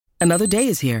Another day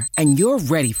is here, and you're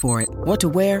ready for it. What to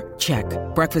wear? Check.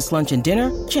 Breakfast, lunch, and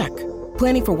dinner? Check.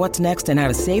 Planning for what's next and how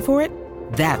to save for it?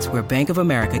 That's where Bank of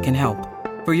America can help.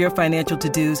 For your financial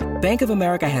to-dos, Bank of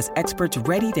America has experts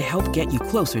ready to help get you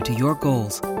closer to your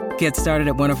goals. Get started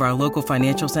at one of our local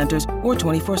financial centers or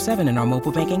 24/7 in our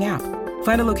mobile banking app.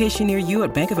 Find a location near you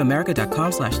at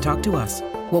bankofamerica.com/talktous.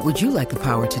 What would you like the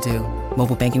power to do?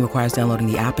 Mobile banking requires downloading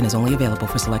the app and is only available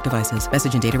for select devices.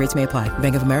 Message and data rates may apply.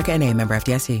 Bank of America N.A., member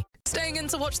FDIC. Staying in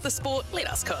to watch the sport? Let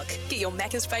us cook. Get your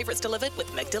Macca's favourites delivered with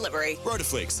McDelivery.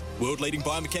 Rotoflex, world-leading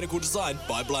biomechanical design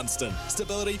by Blunston.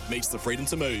 Stability meets the freedom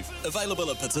to move.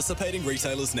 Available at participating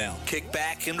retailers now. Kick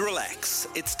back and relax.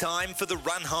 It's time for the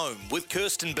Run Home with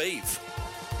Kirsten Beeve.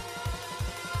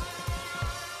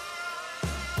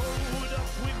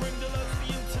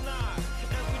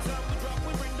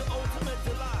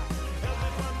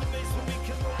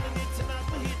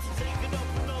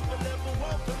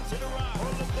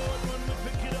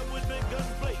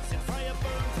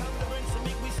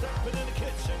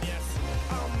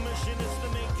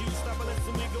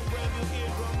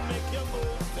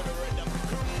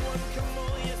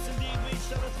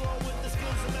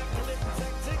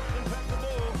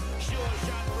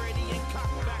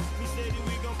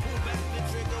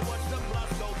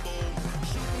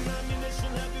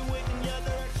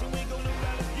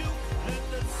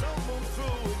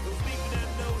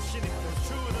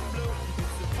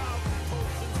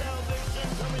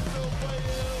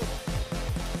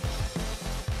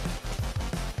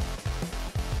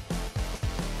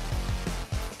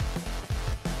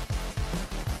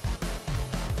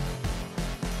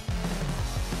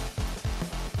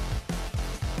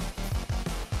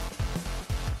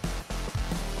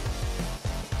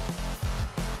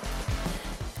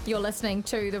 You're listening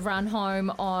to The Run Home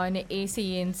on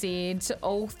SENZ,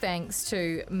 all thanks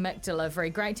to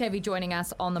McDelivery. Great to have you joining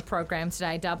us on the program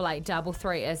today.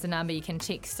 8833 is the number you can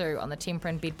text through on the Temper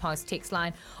and Bedpost text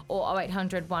line, or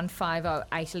 0800 150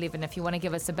 811 if you want to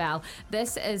give us a bell.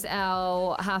 This is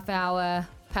our power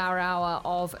hour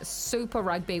of Super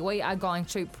Rugby. We are going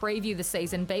to preview the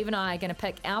season. Beav and I are going to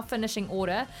pick our finishing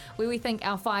order, where we think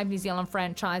our 5 New Zealand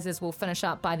franchises will finish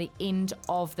up by the end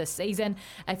of the season.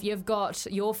 If you've got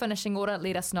your finishing order,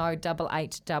 let us know.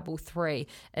 8833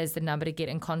 is the number to get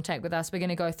in contact with us. We're going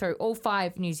to go through all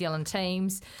 5 New Zealand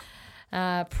teams,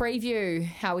 preview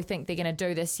how we think they're going to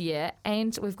do this year,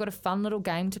 and we've got a fun little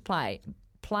game to play.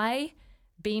 Play,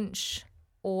 bench,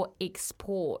 or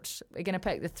export. We're going to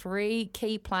pick the 3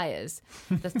 key players,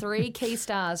 the 3 key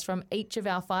stars from each of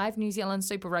our 5 New Zealand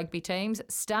Super Rugby teams.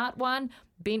 Start 1,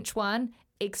 bench 1,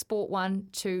 export 1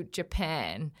 to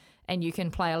Japan. And you can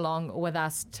play along with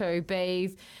us too,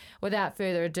 Beav. Without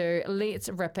further ado, let's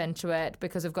rip into it,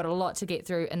 because we've got a lot to get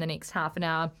through in the next half an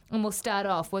hour. And we'll start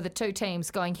off with the 2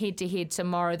 teams going head-to-head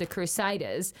tomorrow, the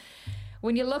Crusaders.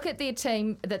 When you look at their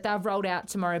team that they've rolled out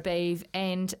tomorrow, Beav,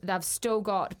 and they've still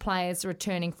got players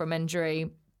returning from injury,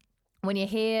 when you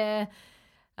hear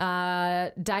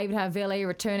David Havili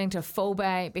returning to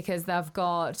fullback because they've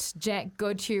got Jack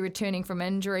Goodhue returning from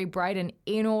injury, Braden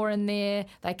Ennor in there,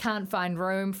 they can't find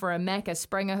room for a Macca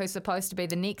Springer who's supposed to be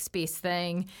the next best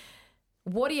thing.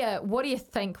 What do you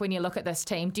think when you look at this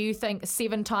team? Do you think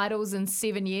 7 titles in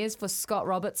 7 years for Scott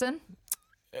Robertson?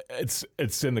 It's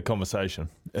in the conversation.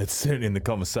 It's certainly in the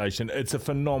conversation. It's a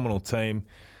phenomenal team.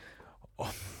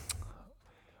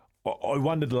 I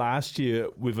wondered last year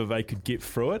whether they could get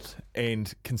through it,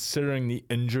 and considering the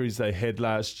injuries they had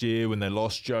last year when they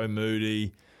lost Joe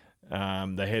Moody,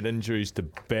 they had injuries to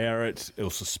Barrett, or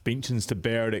suspensions to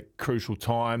Barrett at crucial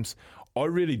times. I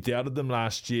really doubted them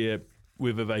last year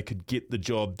whether they could get the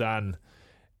job done,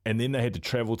 and then they had to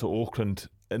travel to Auckland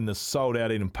in the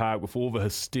sold-out Eden Park with all the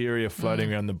hysteria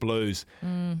floating around the Blues,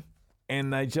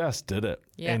 and they just did it.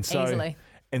 Yeah, easily.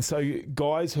 And so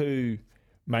guys who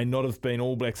may not have been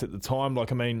All Blacks at the time,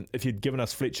 if you'd given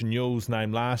us Fletcher Newell's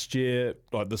name last year,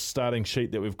 like the starting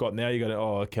sheet that we've got now, you go,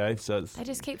 okay. So they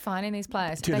just keep finding these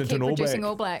players. They keep producing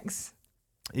All Blacks.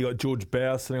 You got George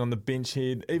Bow sitting on the bench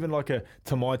here, even like a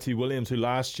Tamaiti Williams, who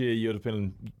last year you would have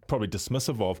been probably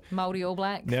dismissive of. Māori All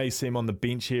Black. Now you see him on the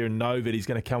bench here and know that he's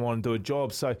going to come on and do a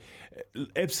job. So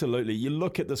absolutely, you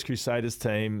look at this Crusaders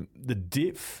team, the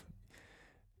depth.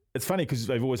 It's funny because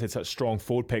they've always had such strong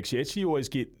forward packs. You actually always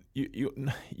get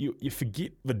you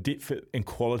forget the depth and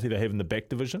quality they have in the back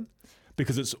division,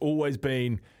 because it's always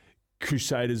been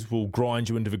Crusaders will grind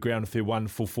you into the ground with their one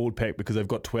full forward pack because they've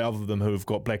got 12 of them who have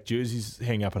got black jerseys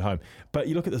hanging up at home. But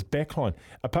you look at this back line,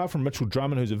 apart from Mitchell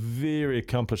Drummond, who's a very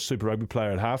accomplished Super Rugby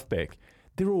player at halfback,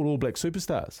 they're all Black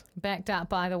superstars. Backed up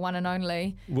by the one and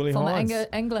only Willie former Hines.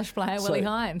 English player, Willie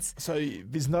Hines. So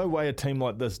there's no way a team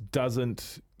like this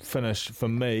doesn't finish, for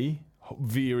me,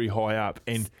 very high up.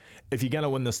 And if you're going to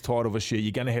win this title this year,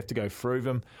 you're going to have to go through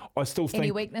them. I still think...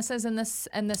 Any weaknesses in this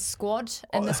squad,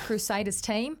 in this Crusaders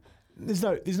team? There's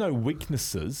no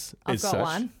weaknesses I've as got such.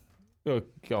 one. Oh,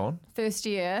 go on. First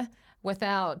year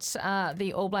without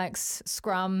the All Blacks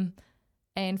scrum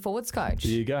and forwards coach.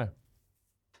 There you go.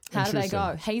 How do they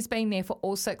go? Interesting. He's been there for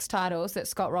all 6 titles that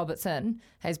Scott Robertson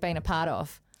has been a part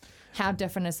of. How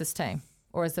different is this team?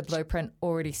 Or is the blueprint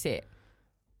already set?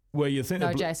 Well, you think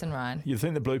No Jason Ryan. You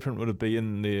think the blueprint would have been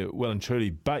in there well and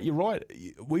truly, but you're right.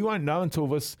 We won't know until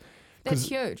this. That's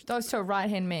huge. Those 2 are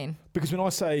right-hand men. Because when I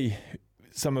say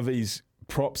some of these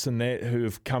props and that who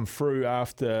have come through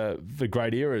after the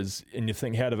great eras, and you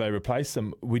think, how do they replace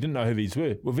them? We didn't know who these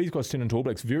were. Well, these guys turned into All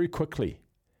Blacks very quickly.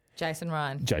 Jason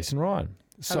Ryan. Jason Ryan.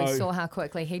 So we saw how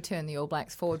quickly he turned the All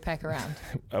Blacks forward pack around.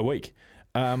 A week.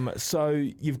 So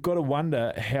you've got to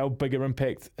wonder how big an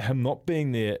impact him not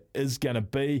being there is going to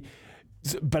be.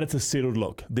 But it's a settled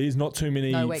look. There's not too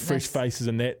many fresh faces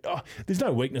in that. There's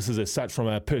no weaknesses as such from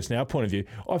a personnel point of view.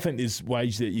 I think there's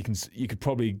ways that you could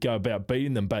probably go about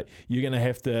beating them, but you're going to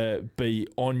have to be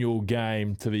on your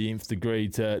game to the nth degree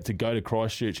to go to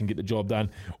Christchurch and get the job done,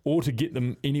 or to get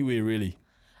them anywhere really.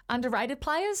 Underrated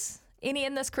players? Any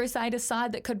in this Crusaders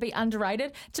side that could be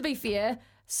underrated? To be fair,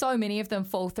 so many of them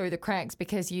fall through the cracks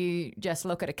because you just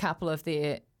look at a couple of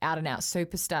their out-and-out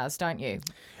superstars, don't you?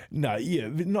 No, yeah,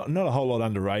 not a whole lot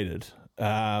underrated.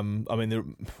 I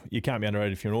mean, you can't be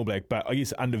underrated if you're an All Black, but I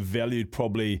guess undervalued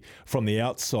probably from the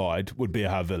outside would be a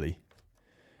Havili.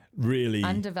 Really.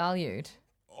 Undervalued?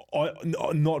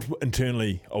 Not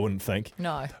internally, I wouldn't think.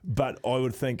 No. But I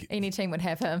would think... Any team would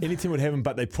have him. Any team would have him,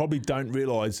 but they probably don't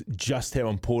realise just how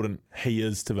important he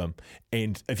is to them.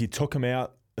 And if you took him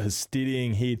out, his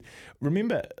steadying head...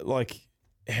 Remember,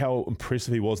 how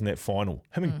impressive he was in that final.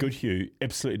 Him and Goodhue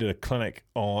absolutely did a clinic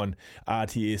on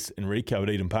RTS and Rico at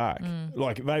Eden Park.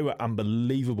 They were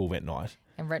unbelievable that night.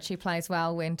 And Richie plays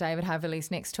well when David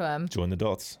Havili's next to him. Join the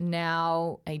dots.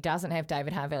 Now he doesn't have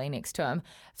David Havili next to him.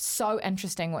 So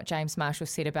interesting what James Marshall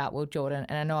said about Will Jordan.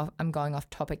 And I know I'm going off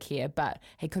topic here, but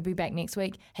he could be back next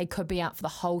week. He could be out for the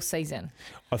whole season.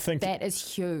 I think that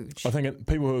is huge. I think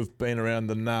people who have been around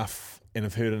enough and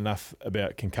have heard enough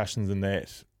about concussions and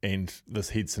that and this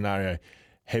head scenario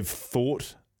have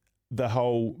thought the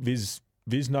whole...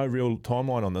 There's no real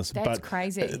timeline on this. That's but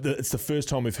crazy. It's the first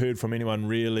time we've heard from anyone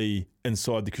really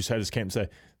inside the Crusaders camp say,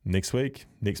 next week,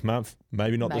 next month,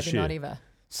 maybe not this year. Maybe not ever.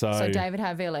 So David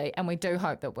Havili, and we do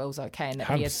hope that Will's okay and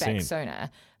that he is back 100%.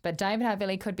 sooner. But David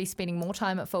Havili could be spending more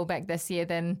time at fullback this year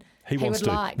than he wants would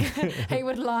to. like. He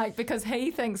would like, because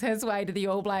he thinks his way to the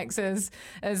All Blacks is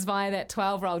via that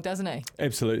 12 role, doesn't he?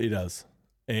 Absolutely does.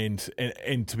 And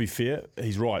to be fair,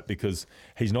 he's right, because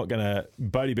he's not going to...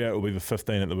 Bodie Barrett will be the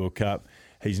 15 at the World Cup.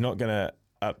 He's not going to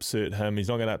upset him. He's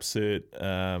not going to upset...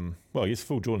 I guess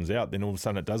Phil Jordan's out, then all of a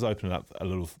sudden it does open up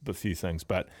a few things.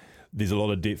 But there's a lot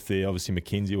of depth there. Obviously,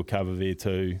 Mackenzie will cover there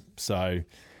too. So,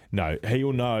 no, he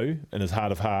will know in his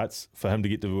heart of hearts, for him to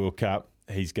get to the World Cup,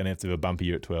 he's going to have to have a bumpy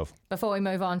year at 12. Before we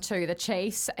move on to the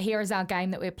Chiefs, here is our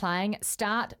game that we're playing.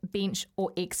 Start, bench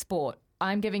or export.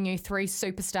 I'm giving you 3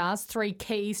 superstars, 3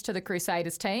 keys to the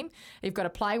Crusaders team. You've got to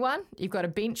play one, you've got to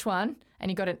bench one, and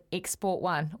you've got to export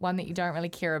one that you don't really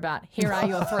care about. Here are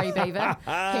your 3, Beaver.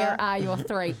 Here are your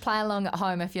 3. Play along at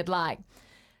home if you'd like.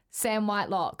 Sam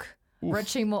Whitelock,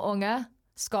 Richie Mo'unga,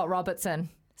 Scott Robertson.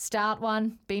 Start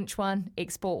one, bench one,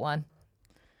 export one.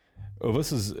 Well,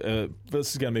 this is going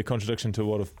to be a contradiction to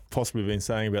what I've possibly been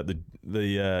saying about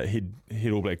the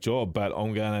head All Black job, but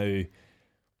I'm going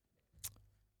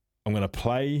to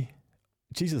play...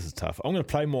 Jesus, is tough. I'm going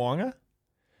to play Mo'unga.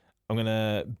 I'm going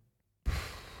to...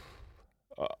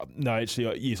 no,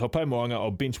 actually, yes, I'll play Mo'unga. I'll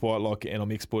bench Whitelock, and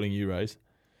I'm exporting Euros.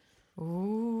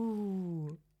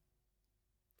 Ooh.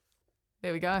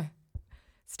 There we go.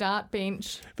 Start,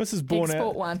 bench, This is born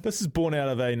export out. one. This is born out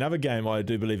of another game I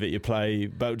do believe that you play,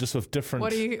 but just with different...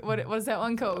 What is that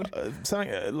one called?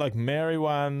 Something like marry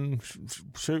one,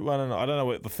 shoot one, and I don't know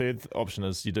what the third option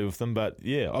is you do with them, but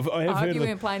yeah, I have I hope heard you of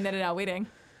weren't playing that at our wedding.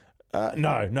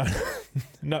 No.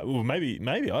 No, well, maybe,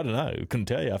 I don't know. Couldn't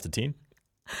tell you after 10.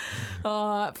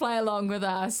 Play along with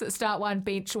us. Start one,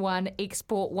 bench one,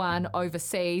 export one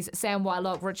overseas. Sam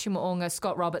Whitelock, Richie Mo'unga,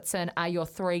 Scott Robertson are your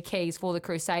 3 keys for the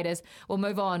Crusaders. We'll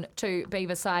move on to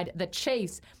Beaver side, the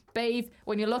Chiefs. Beav,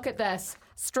 when you look at this,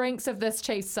 strengths of this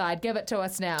Chiefs side, give it to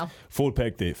us now. Forward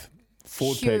pack depth.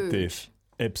 Forward pack depth.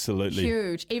 Absolutely.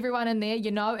 Huge. Everyone in there,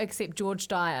 except George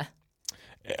Dyer.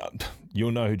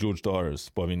 You'll know who George Dyer is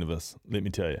by the end of this, let me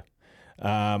tell you.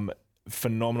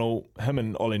 Phenomenal. Him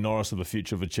and Ollie Norris are the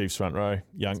future of the Chiefs front row,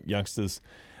 youngsters.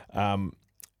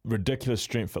 Ridiculous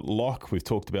strength at lock. We've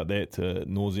talked about that to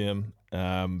nauseam.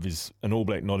 There's an All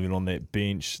Black not even on that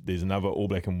bench. There's another All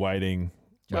Black in waiting.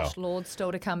 Josh Lord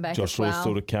still to come back Josh as well. Lord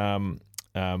still to come.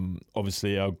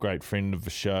 Obviously, our great friend of the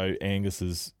show, Angus,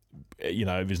 is,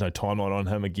 there's no timeline on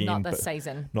him again. Not this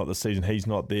season. Not this season. He's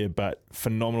not there, but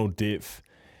phenomenal depth.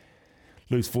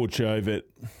 Loose forward show that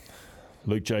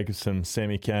Luke Jacobson,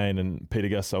 Sammy Kane and Peter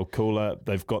Gus-Alcula,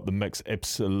 they've got the mix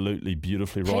absolutely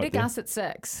beautifully right. Peter Gus at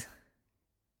 6.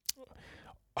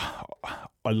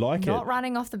 I like it. Not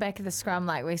running off the back of the scrum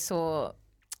like we saw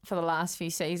for the last few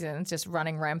seasons, just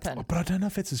running rampant. But I don't know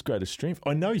if it's his greatest strength.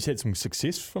 I know he's had some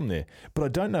success from there, but I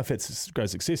don't know if it's his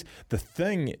great success. The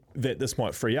thing that this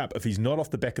might free up, if he's not off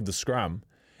the back of the scrum,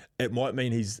 it might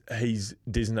mean he's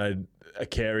designated a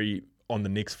carry on the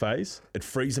next phase. It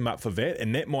frees him up for that,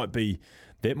 and that might be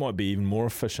even more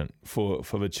efficient for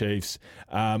the Chiefs.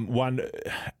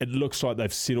 It looks like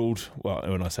they've settled. Well,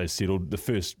 when I say settled, the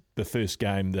first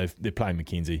game they're playing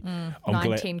Mackenzie.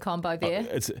 9-10 combo there.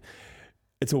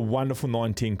 It's a wonderful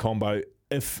 9-10 combo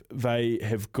if they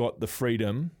have got the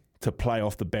freedom to play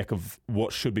off the back of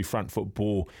what should be front foot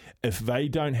ball. If they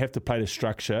don't have to play the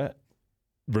structure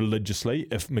religiously,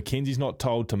 if Mackenzie's not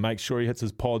told to make sure he hits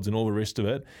his pods and all the rest of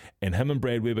it, and him and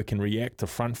Brad Weber can react to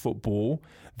front foot ball,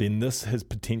 then this has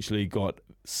potentially got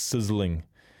sizzling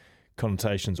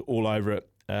connotations all over it.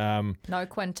 No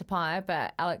Quinn Tupaia,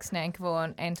 but Alex Nankivell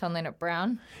and Anton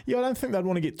Leonard-Brown. Yeah, I don't think they'd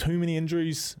want to get too many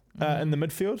injuries in the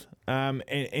midfield. And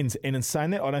in saying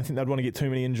that, I don't think they'd want to get too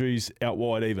many injuries out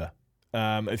wide either.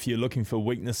 If you're looking for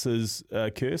weaknesses,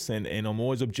 Kirst, and I'm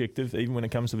always objective, even when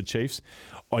it comes to the Chiefs,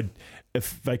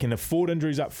 if they can afford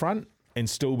injuries up front and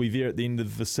still be there at the end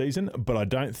of the season, but I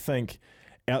don't think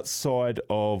outside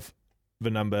of the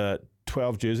number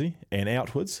 12 jersey and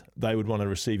outwards, they would want to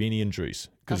receive any injuries.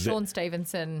 Sean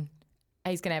Stevenson,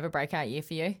 he's going to have a breakout year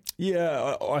for you.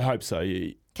 Yeah, I hope so.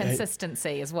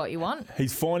 Consistency is what you want.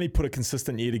 He's finally put a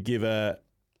consistent year together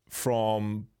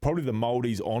from probably the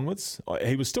Mouldies onwards.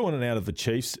 He was still in and out of the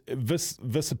Chiefs.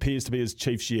 This appears to be his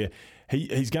Chiefs year.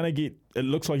 He's going to get, it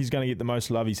looks like he's going to get the most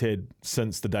love he's had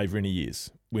since the Dave Rennie years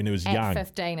when he was young. At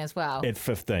 15 as well. At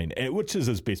 15, which is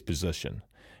his best position.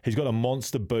 He's got a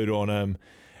monster boot on him.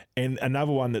 And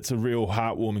another one that's a real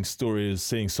heartwarming story is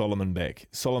seeing Solomon back.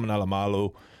 Solomon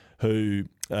Alamalu, who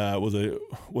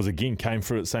came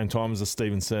through at the same time as the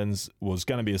Stevensons, was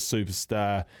going to be a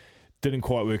superstar. Didn't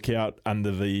quite work out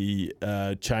under the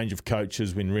change of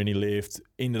coaches when Rennie left.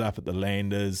 Ended up at the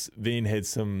Landers. Then had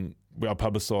some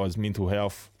well-publicised mental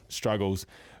health struggles.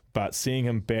 But seeing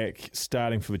him back,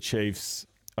 starting for the Chiefs,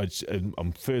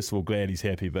 I'm first of all glad he's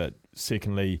happy, but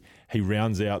secondly, he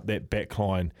rounds out that back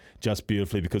line just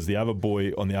beautifully because the other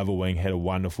boy on the other wing had a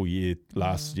wonderful year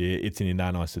last year, Etienne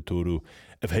Nanai-Seturo.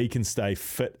 If he can stay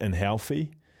fit and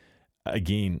healthy,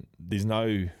 again, there's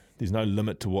no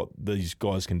limit to what these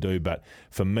guys can do. But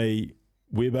for me,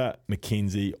 Weber,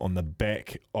 Mackenzie on the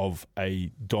back of a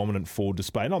dominant forward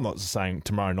display. And I'm not saying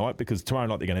tomorrow night, because tomorrow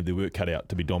night they're going to have their work cut out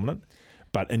to be dominant.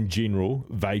 But in general,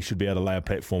 they should be able to lay a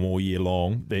platform all year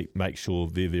long that make sure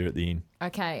they're there at the end.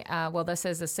 Okay, well, this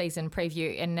is a season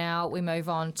preview, and now we move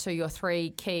on to your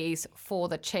 3 keys for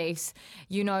the Chiefs.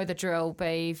 You know the drill,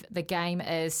 Beeve. The game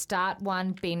is start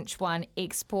 1, bench 1,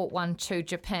 export 1 to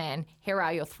Japan. Here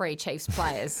are your 3 Chiefs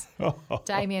players.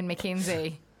 Damian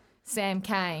McKenzie, Sam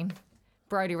Cane,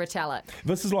 Brodie Retallick.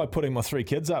 This is like putting my 3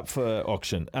 kids up for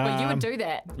auction. Well, you would do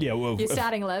that. Yeah, well, you're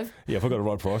starting Liv. Yeah, if I got the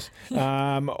right price,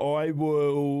 I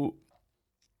will.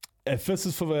 If this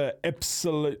is for the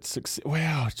absolute success,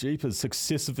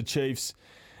 success of the Chiefs,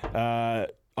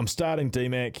 I'm starting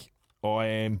D-Mac. I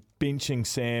am benching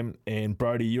Sam and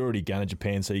Brodie. You're already going to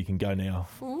Japan, so you can go now.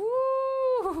 Ooh.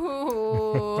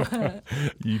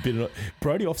 You better not.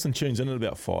 Brodie often tunes in at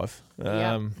about 5.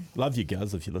 Love you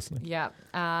guys if you're listening. Yeah.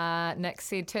 Nick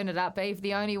said, turn it up, Beef.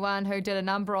 The only one who did a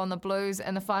number on the Blues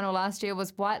in the final last year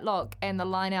was Whitelock and the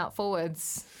line-out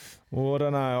forwards. Well, I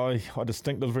don't know. I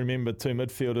distinctly remember 2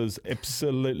 midfielders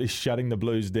absolutely shutting the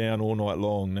Blues down all night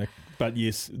long, Nick. But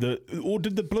yes, or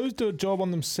did the Blues do a job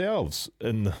on themselves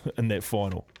in that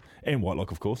final? And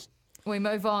Whitelock, of course. We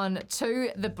move on to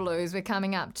the Blues. We're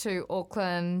coming up to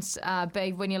Auckland.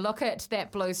 Beeve, when you look at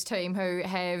that Blues team who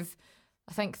have,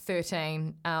 I think,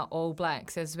 13 All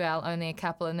Blacks as well, only a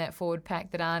couple in that forward pack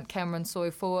that aren't, Cameron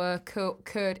Soifua,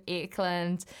 Kurt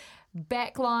Eklund,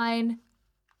 backline,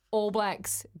 All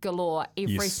Blacks galore.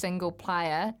 Every Yes. single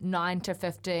player, 9 to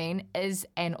 15, is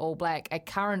an All Black, a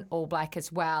current All Black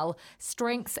as well.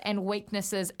 Strengths and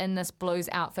weaknesses in this Blues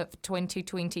outfit for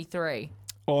 2023.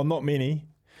 Oh, not many.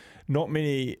 Not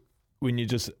many when you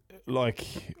just, I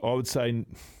would say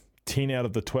 10 out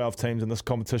of the 12 teams in this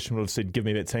competition would have said, give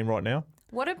me that team right now.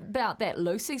 What about that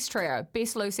Lucy's trio?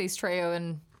 Best Lucy's trio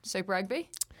in Super Rugby?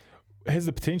 Has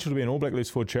the potential to be an All Black loose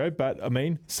forward trio, but,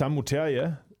 some will tell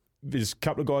you there's a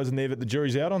couple of guys in there that the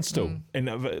jury's out on still. And,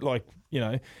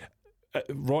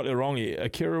 rightly or wrongly,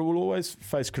 Akira will always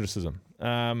face criticism.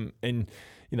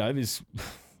 There's...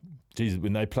 Geez,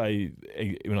 when they play,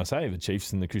 when I say the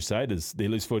Chiefs and the Crusaders, their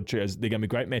loose forward trios, they're going to be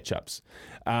great matchups.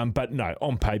 But no,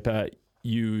 on paper,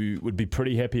 you would be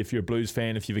pretty happy if you're a Blues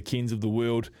fan, if you're the Kens of the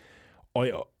world.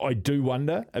 I do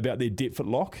wonder about their depth at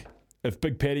lock. If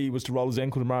Big Paddy was to roll his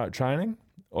ankle tomorrow at training,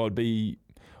 I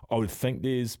would think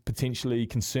there's potentially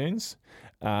concerns.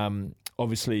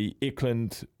 Obviously,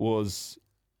 Eklund was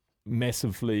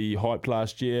massively hyped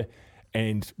last year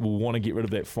and will want to get rid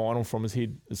of that final from his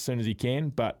head as soon as he can,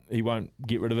 but he won't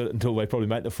get rid of it until they probably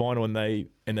make the final and they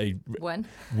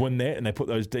win that and they put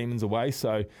those demons away.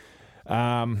 So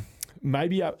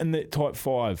maybe up in that type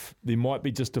 5, there might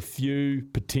be just a few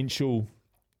potential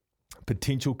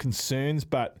concerns,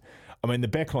 but the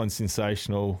backline's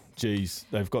sensational. Geez,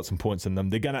 they've got some points in them.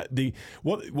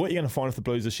 What you're gonna find with the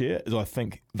Blues this year is I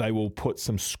think they will put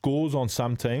some scores on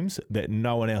some teams that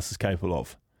no one else is capable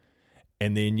of.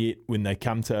 And then yet, when they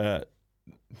come to,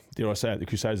 dare I say it, the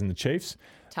Crusaders and the Chiefs,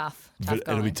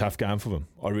 it'll be tough going for them.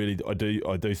 I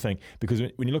do think, because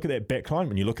when you look at that back line,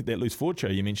 when you look at that loose forward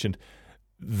trio you mentioned,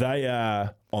 they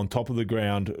are on top of the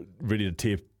ground, ready to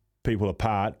tear people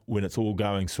apart when it's all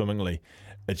going swimmingly.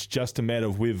 It's just a matter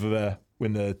of whether,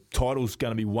 when the title's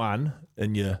going to be won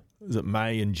in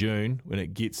May and June, when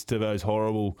it gets to those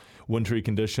horrible wintry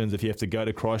conditions, if you have to go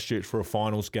to Christchurch for a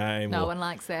finals game, no one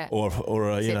likes that,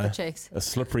 or a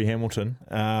slippery Hamilton,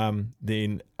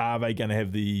 then are they going to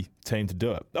have the team to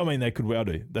do it? They could well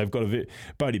do. They've got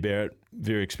Bodie Barrett,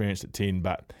 very experienced at 10,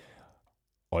 but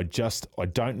I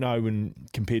don't know, when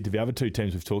compared to the other two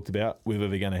teams we've talked about, whether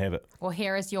they're going to have it. Well,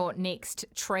 here is your next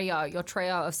trio, your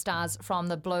trio of stars from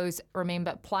the Blues.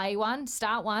 Remember, play 1,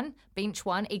 start 1, bench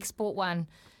 1, export 1.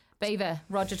 Beaver,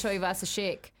 Roger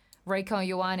Tuivasa-Sheck, Rieko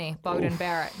Ioane, Beauden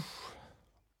Barrett.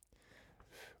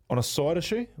 On a side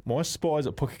issue, my spies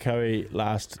at Pukekohe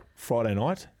last Friday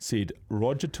night said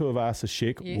Roger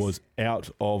Tuivasa-Sheck was out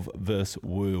of this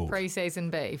world. Pre-season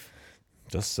beef.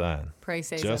 Just saying.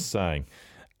 Pre-season. Just saying.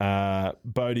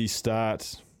 Bodie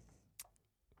start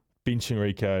benching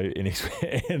Rieko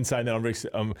and saying that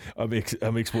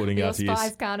I'm exporting Your RTS.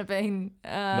 spies can't have been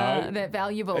that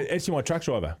valuable. Actually, my truck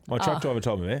driver. Driver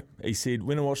told me that. He said,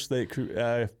 when I watched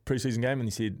the pre-season game, and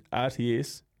he said,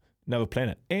 RTS, another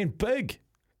planet. And big.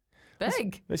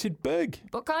 Big? They said big.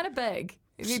 What kind of big?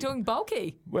 Is he talking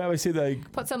bulky? Well, they said they...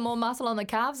 Put some more muscle on the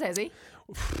calves, has he?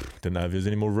 Don't know if there's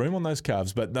any more room on those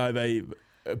calves, but no,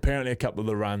 apparently a couple of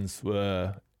the runs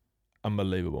were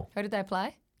unbelievable. Who did they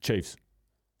play? Chiefs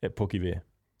at Pookie there.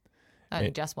 Only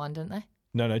just one, didn't they?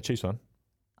 No, Chiefs won.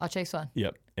 Oh, Chiefs won.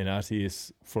 Yep, and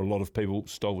RTS, for a lot of people,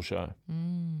 stole the show.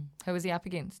 Who was he up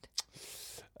against?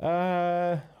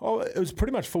 It was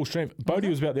pretty much full strength. Bodie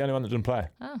was about the only one that didn't play.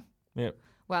 Oh. Yep.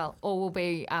 Well, all will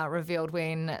be revealed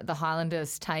when the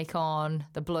Highlanders take on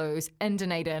the Blues in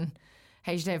Dunedin.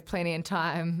 He should have plenty of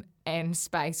time and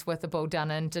space with the ball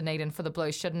done in Dunedin for the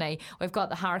Blues, shouldn't he? We've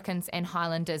got the Hurricanes and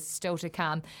Highlanders still to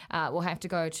come. We'll have to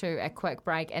go to a quick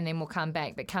break and then we'll come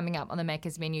back. But coming up on the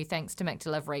Macca's menu, thanks to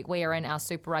McDelivery, we are in our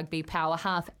Super Rugby Power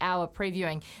half hour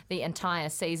previewing the entire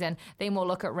season. Then we'll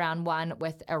look at round 1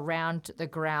 with Around the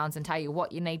Grounds and tell you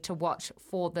what you need to watch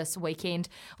for this weekend.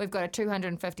 We've got a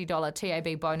 $250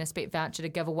 TAB bonus bet voucher to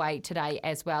give away today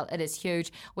as well. It is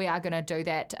huge. We are going to do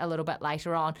that a little bit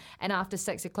later on. And after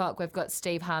 6 o'clock, we've got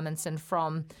Steve Harmonson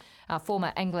from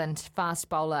former England fast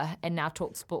bowler and now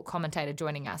Talk Sport commentator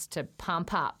joining us to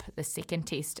pump up the second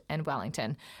test in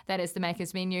Wellington. That is the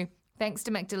Macca's menu. Thanks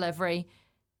to McDelivery,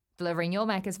 delivering your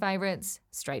Macca's favourites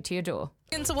straight to your door.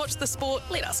 And to watch the sport,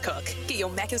 let us cook. Get your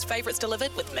Macca's favourites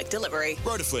delivered with McDelivery.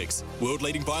 Rotoflex,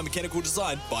 world-leading biomechanical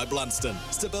design by Blunston.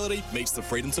 Stability meets the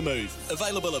freedom to move.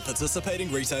 Available at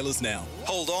participating retailers now.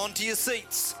 Hold on to your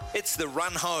seats. It's the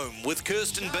Run Home with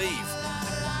Kirsten Beeve.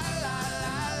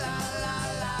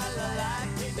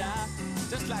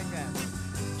 Just like that.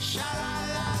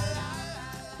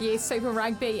 Yes, Super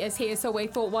Rugby is here, so we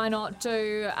thought why not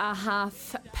do a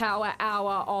half power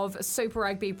hour of Super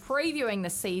Rugby previewing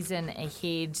the season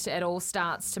ahead. It all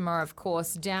starts tomorrow, of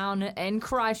course, down in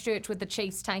Christchurch with the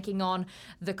Chiefs taking on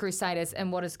the Crusaders in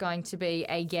what is going to be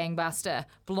a gangbuster,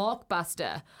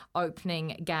 blockbuster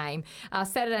opening game.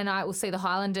 Saturday night we'll see the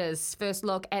Highlanders. First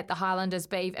look at the Highlanders,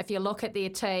 Beef. If you look at their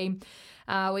team,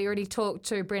 we already talked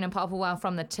to Brennan Popplewell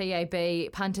from the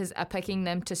TAB. Punters are picking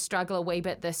them to struggle a wee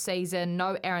bit this season.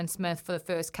 No Aaron Smith for the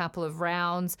first couple of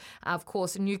rounds. Of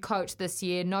course, a new coach this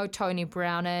year. No Tony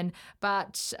Brown in.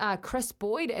 But Chris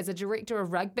Boyd as a director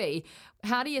of rugby.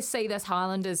 How do you see this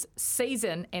Highlanders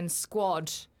season and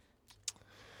squad?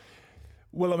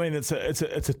 Well, I mean, it's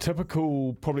a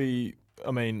typical probably. I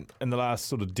mean, in the last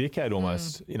sort of decade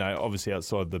almost, you know, obviously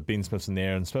outside the Ben Smiths and the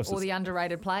Aaron Smiths. Or the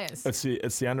underrated players. It's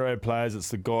the underrated players. It's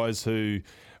the guys who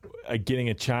are getting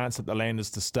a chance at the Landers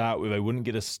to start where they wouldn't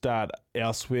get a start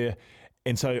elsewhere.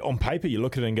 And so on paper, you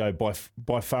look at it and go,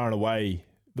 by far and away,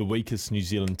 the weakest New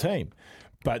Zealand team.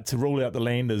 But to rule out the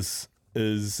Landers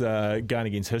is going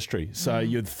against history. So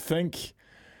you'd think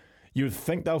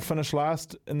they'll finish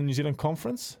last in the New Zealand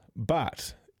Conference,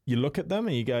 but you look at them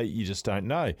and you go, you just don't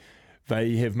know.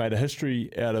 They have made a history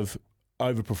out of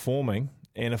overperforming,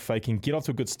 and if they can get off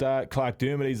to a good start, Clark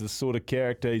Dermott, he's the sort of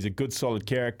character, he's a good, solid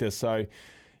character, so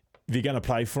they're going to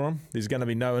play for him. There's going to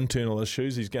be no internal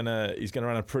issues. He's going to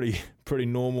run a pretty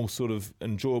normal, sort of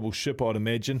enjoyable ship, I'd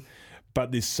imagine.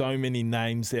 But there's so many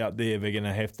names out there, they're going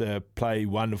to have to play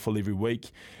wonderful every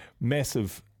week.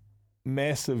 Massive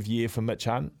year for Mitch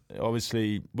Hunt.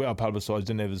 Obviously, well publicised,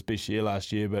 didn't have his best year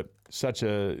last year, but such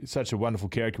a wonderful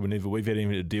character. Whenever we've had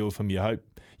anything to deal with him, you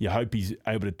hope he's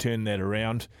able to turn that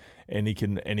around, and he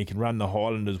can run the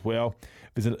Highland as well.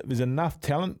 There's enough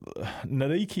talent.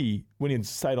 Nariki, when he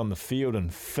stayed on the field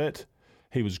and fit,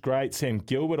 he was great. Sam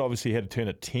Gilbert obviously had a turn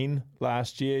at 10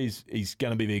 last year. He's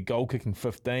going to be their goal kicking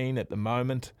 15 at the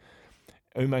moment.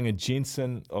 Umaga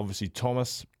Jensen, obviously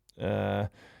Thomas.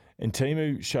 And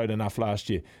Timu showed enough last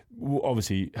year.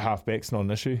 Obviously, halfback's not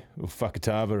an issue with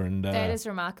Fakatava and. That is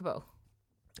remarkable.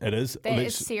 It is. That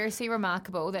is seriously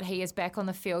remarkable that he is back on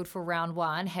the field for round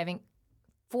one, having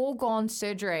foregone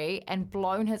surgery and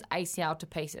blown his ACL to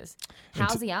pieces.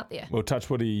 How's he out there? Well, touch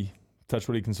what he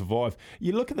can survive.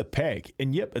 You look at the pack,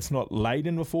 and yep, it's not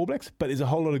laden with All Blacks, but there's a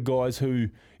whole lot of guys who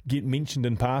get mentioned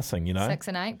in passing. You know, 6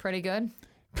 and 8, pretty good.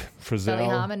 Frizzell, Billy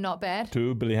Harmon, not bad.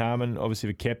 Billy Harmon, obviously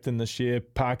the captain this year.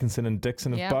 Parkinson and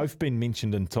Dixon have both been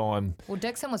mentioned in time. Well,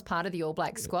 Dixon was part of the All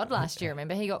Black squad last year,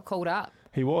 remember? He got called up.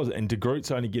 He was, and De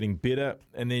Groot's only getting better.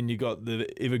 And then you got the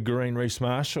evergreen Reece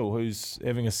Marshall, who's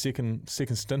having a second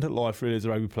stint at life really as a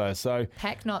rugby player. So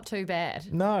Pack not too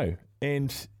bad. No.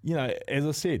 And, you know, as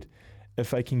I said,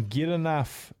 if they can get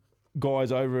enough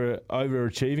guys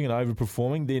overachieving and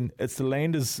overperforming, then it's the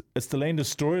Landers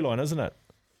storyline, isn't it?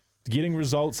 Getting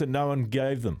results that no one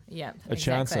gave them a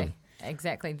chance in.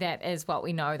 Exactly. That is what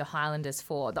we know the Highlanders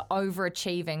for, the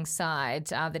overachieving side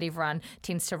that everyone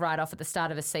tends to write off at the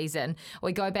start of a season.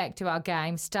 We go back to our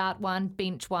game. Start one,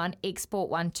 bench one,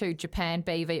 export one to Japan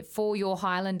BV for your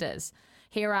Highlanders.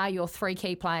 Here are your 3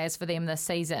 key players for them this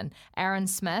season. Aaron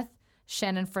Smith,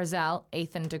 Shannon Frizzell,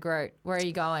 Ethan de Groot. Where are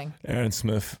you going? Aaron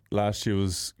Smith last year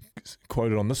was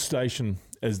quoted on this station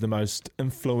as the most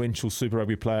influential Super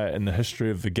Rugby player in the history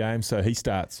of the game, so he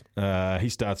starts. He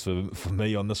starts for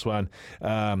me on this one.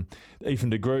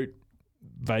 Ethan de Groot,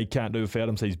 they can't do without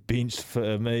him, so he's benched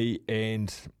for me,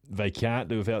 and they can't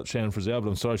do without Shannon Frizzell, but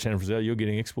I'm sorry, Shannon Frizzell, you're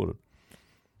getting exported.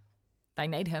 They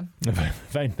need him.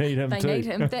 They need him too. They need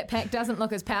him. That pack doesn't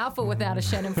look as powerful without a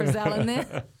Shannon Frizzell in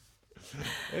there.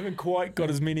 Haven't quite got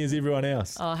as many as everyone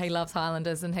else. Oh, he loves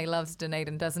Highlanders and he loves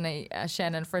Dunedin, doesn't he?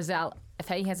 Shannon Frizzell, if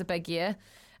he has a big year,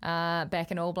 back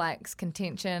in All Blacks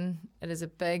contention, it is a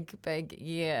big, big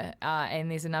year. And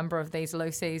there's a number of these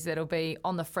loosies that'll be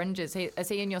on the fringes. Is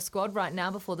he in your squad right now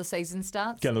before the season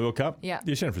starts? Going to the World Cup? Yeah.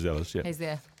 Yeah, Shannon Frizzell is, yeah. He's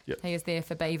there. Yep. He is there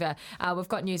for Beaver. We've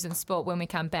got news and sport. When we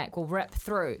come back, we'll rip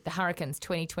through the Hurricanes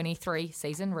 2023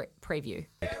 season preview.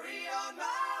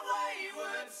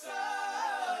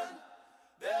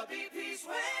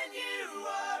 When you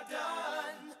are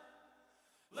done,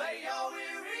 lay your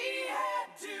weary head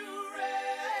to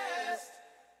rest.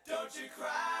 Don't you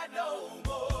cry no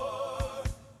more.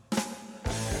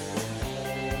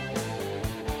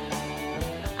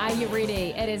 Are you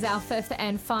ready? It is our fifth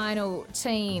and final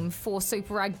team for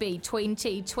Super Rugby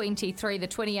 2023, the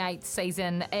 28th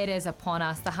season. It is upon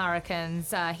us. The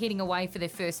Hurricanes heading away for their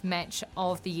first match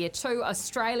of the year to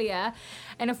Australia.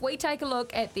 And if we take a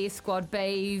look at their squad,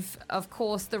 Beeve, of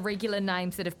course, the regular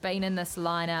names that have been in this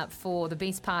lineup for the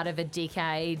best part of a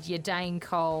decade, your Dane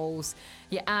Coles,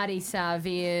 your Ardie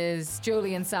Saveers,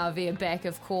 Julian Savea back,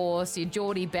 of course, your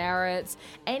Geordie Barretts,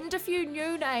 and a few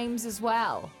new names as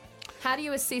well. How do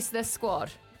you assess this squad?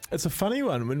 It's a funny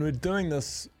one. When we're doing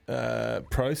this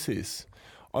process,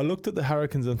 I looked at the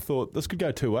Hurricanes and thought this could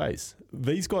go two ways.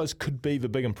 These guys could be the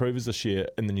big improvers this year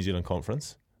in the New Zealand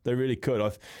Conference. They really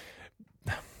could.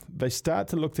 They start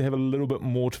to look to have a little bit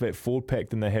more to that forward pack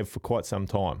than they have for quite some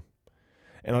time.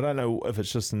 And I don't know if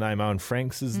it's just the name Owen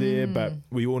Franks is there, but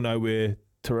we all know where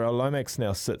Terrell Lomax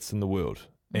now sits in the world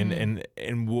and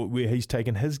where he's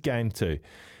taken his game to.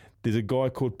 There's a guy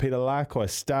called Peter Lakai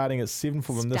starting at 7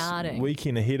 for them this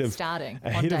weekend ahead of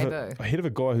a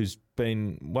guy who's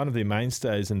been one of their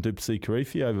mainstays in Duplessis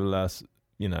Karifi over the last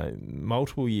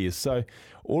multiple years. So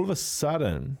all of a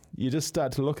sudden you just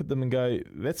start to look at them and go,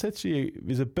 there's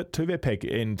a bit to that pack,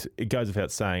 and it goes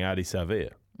without saying Ardie Savea.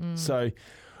 So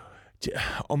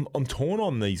I'm torn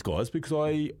on these guys because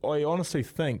I honestly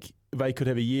think they could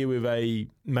have a year where they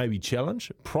maybe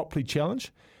properly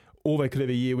challenge, or they could have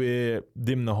a year where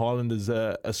them and the Highlanders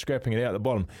are scrapping it out at the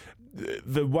bottom.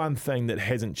 The one thing that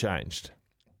hasn't changed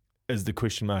is the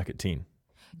question mark at 10.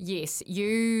 Yes,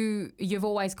 you've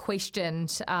always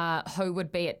questioned who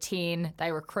would be at 10.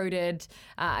 They recruited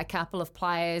a couple of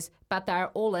players, but they're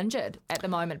all injured at the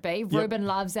moment, B. Yep. Ruben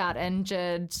Love's out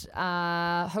injured.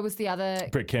 Who was the other?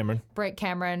 Brett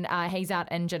Cameron, he's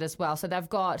out injured as well. So they've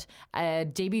got a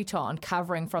debutant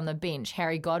covering from the bench,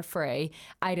 Harry Godfrey,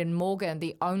 Aidan Morgan,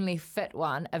 the only fit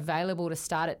one available to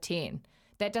start at 10.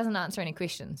 That doesn't answer any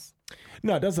questions.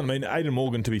 No, it doesn't. I mean, Aidan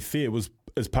Morgan, to be fair, was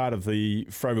as part of the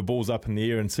throw the balls up in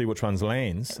the air and see which ones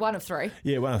lands. One of three.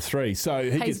 Yeah, one of three. So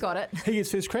he's got it. He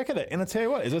gets first crack at it. And I tell you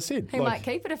what, as I said, he might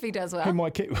keep it if he does well. He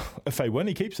might keep. If they win,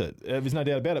 he keeps it. There's no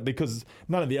doubt about it, because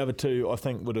none of the other two, I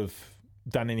think, would have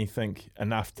done anything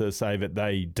enough to say that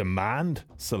they demand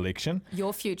selection.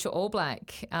 Your future All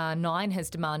Black, 9 has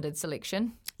demanded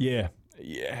selection. Yeah,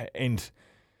 and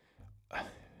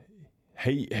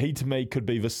he to me could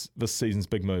be this season's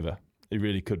big mover. He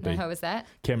really could be. Who is that?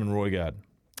 Cameron Roigard,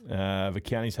 the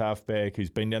county's halfback, who's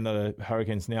been down to the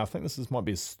Hurricanes now. I think might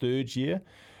be his third year.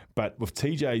 But with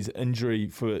TJ's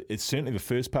injury it's certainly the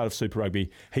first part of Super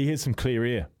Rugby, he has some clear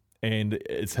air. And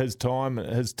it's his time,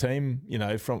 his team,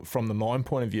 from the mine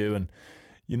point of view,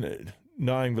 and,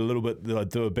 knowing the little bit that I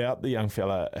do about the young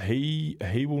fella, he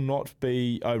will not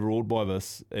be overawed by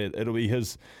this. It'll be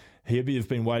his. He'll have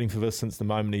been waiting for this since the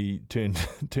moment he turned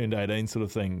 18, sort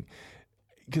of thing.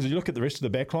 Because you look at the rest of the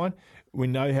back line, we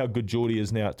know how good Geordie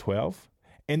is now at 12.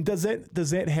 And does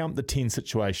that help the 10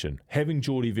 situation? Having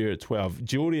Geordie there at 12,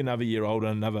 Geordie another year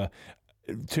older,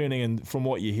 turning in, from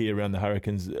what you hear around the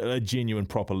Hurricanes, a genuine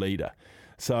proper leader.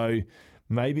 So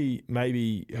maybe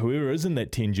whoever is in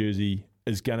that 10 jersey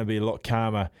is going to be a lot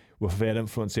calmer with that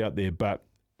influence out there. But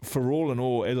for all in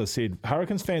all, as I said,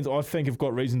 Hurricanes fans, I think, have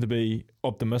got reason to be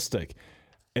optimistic.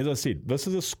 As I said, this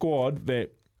is a squad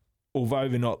that, although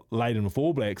they're not laden with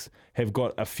All Blacks, have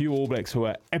got a few All Blacks who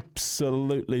are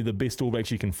absolutely the best All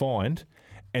Blacks you can find.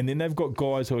 And then they've got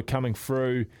guys who are coming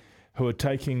through who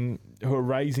are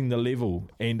raising the level.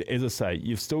 And as I say,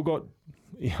 you've still got,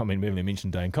 we haven't even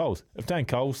mentioned Dane Coles. If Dane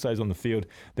Coles stays on the field,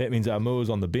 that means Aumua's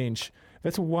on the bench.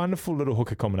 That's a wonderful little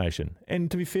hooker combination.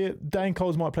 And to be fair, Dane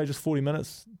Coles might play just 40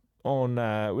 minutes on,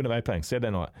 when are they playing? Saturday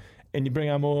night. And you bring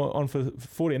Aumua on for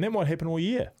 40, and that might happen all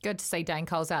year. Good to see Dane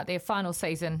Coles out there. Final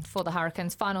season for the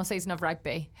Hurricanes, final season of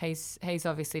rugby. He's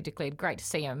obviously declared. Great to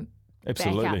see him back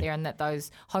out there, and that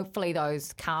hopefully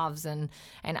those calves and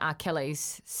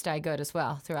Achilles stay good as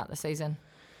well throughout the season.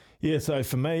 Yeah, so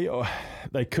for me,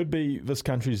 they could be this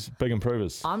country's big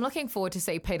improvers. I'm looking forward to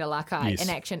see Peter Lakai in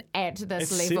action at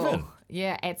this level. 7.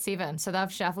 Yeah, at 7. So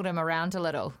they've shuffled him around a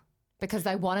little because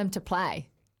they want him to play.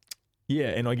 Yeah,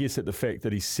 and I guess that the fact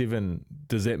that he's 7,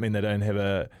 does that mean they don't have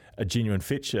a genuine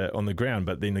fetcher on the ground?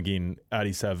 But then again,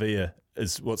 Ardie Savea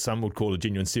is what some would call a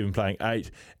genuine 7 playing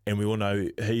 8, and we all know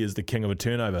he is the king of a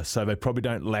turnover. So they probably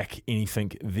don't lack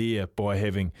anything there by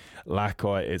having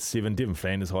Lakai at 7. Devon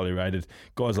Flanders highly rated.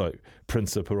 Guys like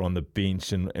Princip are on the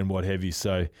bench and what have you.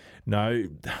 So, no,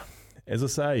 as I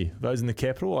say, those in the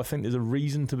capital, I think there's a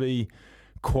reason to be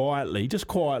just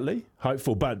quietly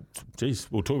hopeful. But, geez,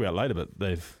 we'll talk about it later, but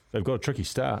they've They've got a tricky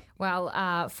start.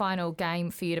 Well, final game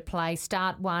for you to play.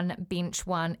 Start 1, bench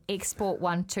 1, export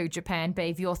 1 to Japan.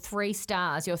 Beav, your 3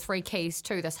 stars, your 3 keys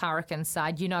to this Hurricanes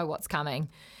side. You know what's coming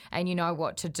and you know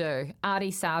what to do.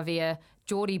 Artie Savia,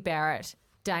 Geordie Barrett,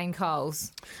 Dane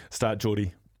Coles. Start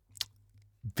Geordie,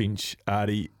 bench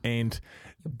Artie, and...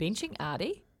 You're benching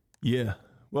Artie? Yeah.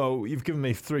 Well, you've given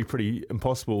me 3 pretty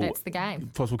impossible... That's the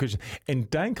game. Possible questions. And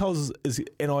Dane Coles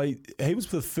he was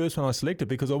the first one I selected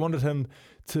because I wanted him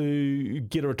to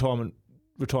get a retirement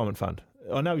fund.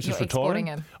 I know he's just You're exporting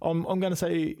retiring. him. I'm going to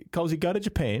say, Colesy, go to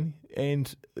Japan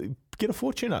and get a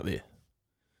fortune up there.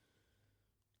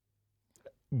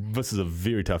 This is a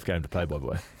very tough game to play, by the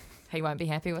way. He won't be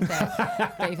happy with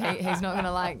that. He's not going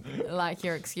to like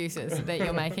your excuses that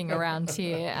you're making around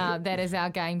here. That is our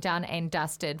game done and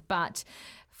dusted. But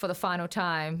for the final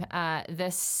time,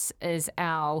 this is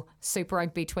our Super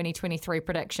Rugby 2023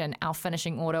 prediction, our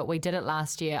finishing order. We did it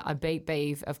last year. I beat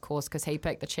Beav, of course, because he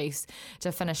picked the Chiefs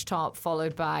to finish top,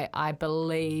 followed by, I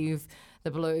believe,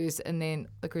 the Blues and then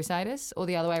the Crusaders, or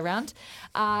the other way around.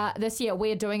 This year,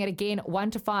 we're doing it again,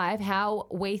 1 to 5, how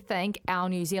we think our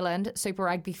New Zealand Super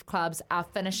Rugby clubs are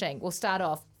finishing. We'll start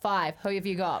off 5. Who have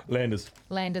you got? Landers.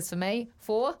 Landers for me.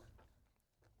 4.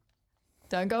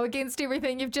 Don't go against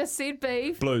everything you've just said,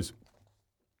 Beav. Blues.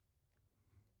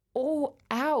 Oh,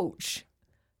 ouch.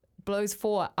 Blues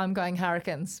 4. I'm going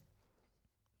Hurricanes.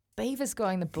 Beav is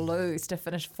going the Blues to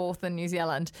finish 4th in New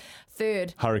Zealand.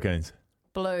 3rd, Hurricanes.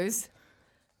 Blues.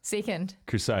 2nd,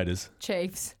 Crusaders.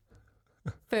 Chiefs.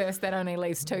 1st, that only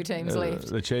leaves 2 teams left.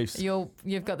 The Chiefs.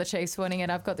 You've got the Chiefs winning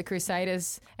it. I've got the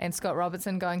Crusaders and Scott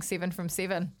Robertson going 7 from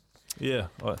 7. Yeah,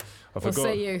 I We'll forgot.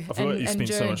 see you I forgot in you spent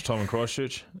so June. much time in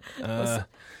Christchurch.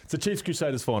 It's a Chiefs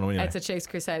Crusaders final anyway. It's a Chiefs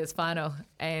Crusaders final.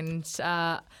 And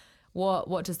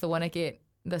what does the winner get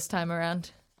this time around?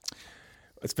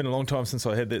 It's been a long time since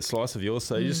I had that slice of yours,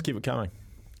 so you just keep it coming.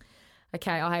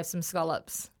 Okay, I'll have some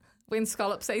scallops. When's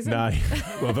scallop season? No,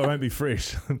 well, they won't be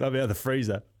fresh. They'll be out of the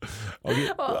freezer. I'll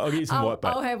get you some white bait.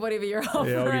 I'll have whatever you're offering.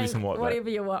 Yeah, I'll give you some white bait. Whatever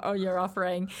you're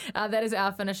offering. That is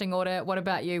our finishing order. What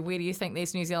about you? Where do you think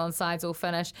these New Zealand sides will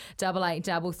finish?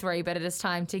 8833. But it is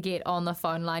time to get on the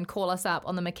phone line. Call us up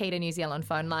on the Makita New Zealand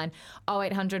phone line.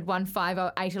 0800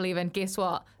 150 811. Guess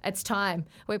what? It's time.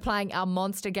 We're playing our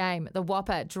monster game, the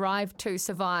Whopper Drive to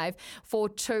Survive, for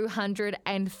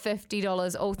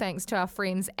 $250. All thanks to our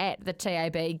friends at the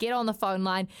TAB. Get on the phone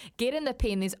line. Get in the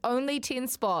pen. There's only 10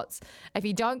 spots. If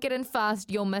you don't get in fast,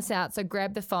 you'll miss out. So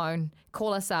grab the phone.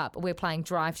 Call us up. We're playing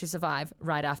Drive to Survive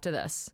right after this.